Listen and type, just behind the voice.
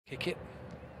Kick it.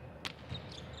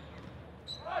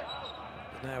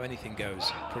 But now anything goes,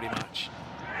 pretty much.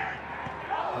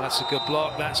 Well, that's a good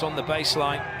block. That's on the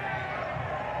baseline.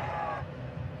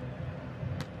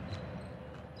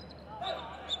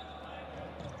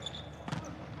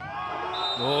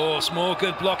 Oh, some more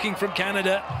good blocking from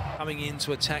Canada. Coming in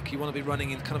to attack, you want to be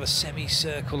running in kind of a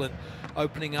semi-circle and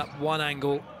opening up one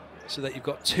angle so that you've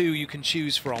got two you can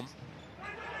choose from.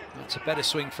 That's a better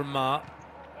swing from Ma.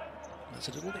 That's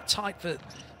a little bit tight for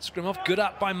Skrimov. Good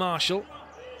up by Marshall.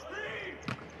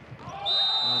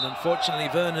 And unfortunately,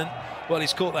 Vernon, well,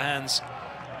 he's caught the hands.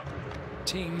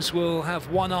 Teams will have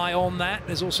one eye on that.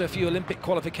 There's also a few Olympic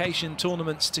qualification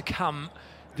tournaments to come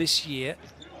this year.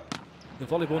 The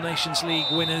Volleyball Nations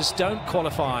League winners don't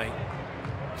qualify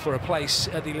for a place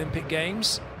at the Olympic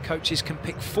Games. Coaches can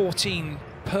pick 14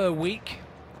 per week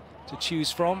to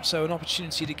choose from, so an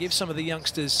opportunity to give some of the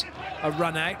youngsters a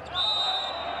run out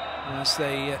as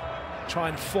they try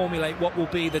and formulate what will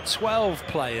be the 12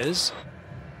 players.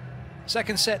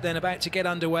 Second set then about to get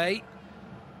underway.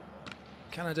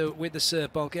 Canada with the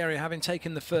serve, Bulgaria having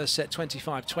taken the first set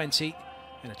 25-20,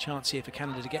 and a chance here for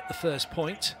Canada to get the first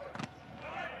point.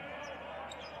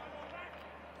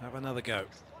 Have another go.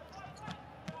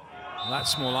 Well,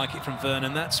 that's more like it from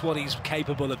Vernon. That's what he's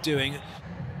capable of doing.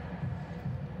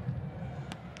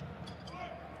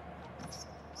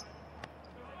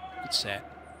 Good set.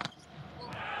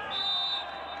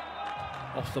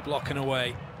 Off the block and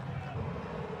away.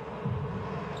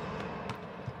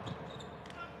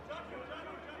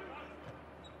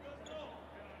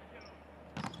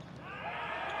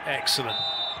 Excellent.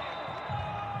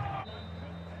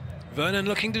 Vernon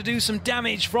looking to do some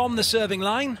damage from the serving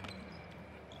line.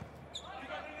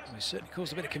 He certainly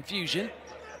caused a bit of confusion.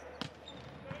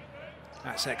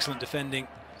 That's excellent defending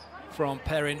from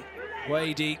Perrin,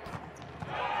 way deep.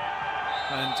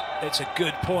 And it's a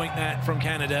good point that from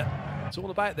Canada. It's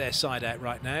all about their side out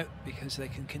right now, because they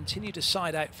can continue to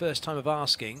side out first time of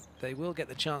asking. They will get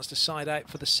the chance to side out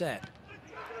for the set.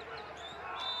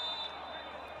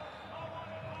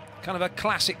 Kind of a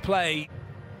classic play.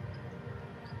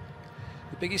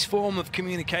 The biggest form of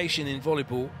communication in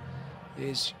volleyball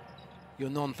is your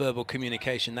non-verbal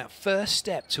communication. That first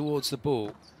step towards the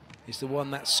ball is the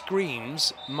one that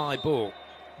screams, my ball.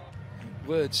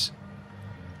 Words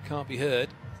can't be heard.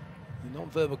 The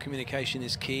non-verbal communication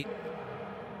is key.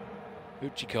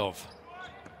 Uchikov.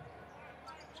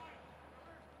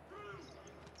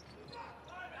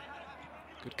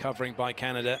 Good covering by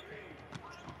Canada.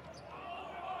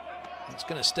 It's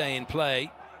going to stay in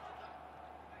play.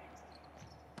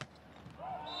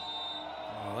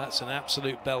 Oh, that's an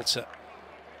absolute belter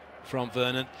from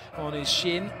Vernon on his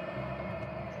shin.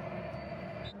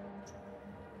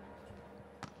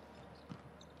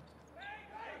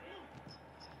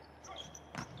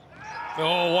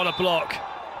 Oh, what a block.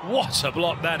 What a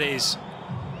block that is.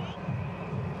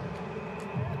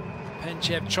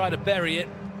 Penchev tried to bury it.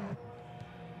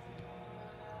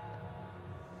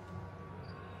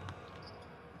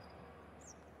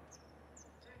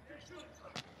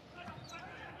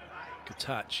 Good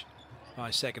touch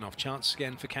by Seganov. Chance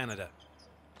again for Canada.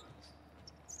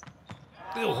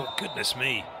 Oh, goodness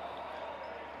me.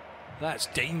 That's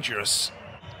dangerous.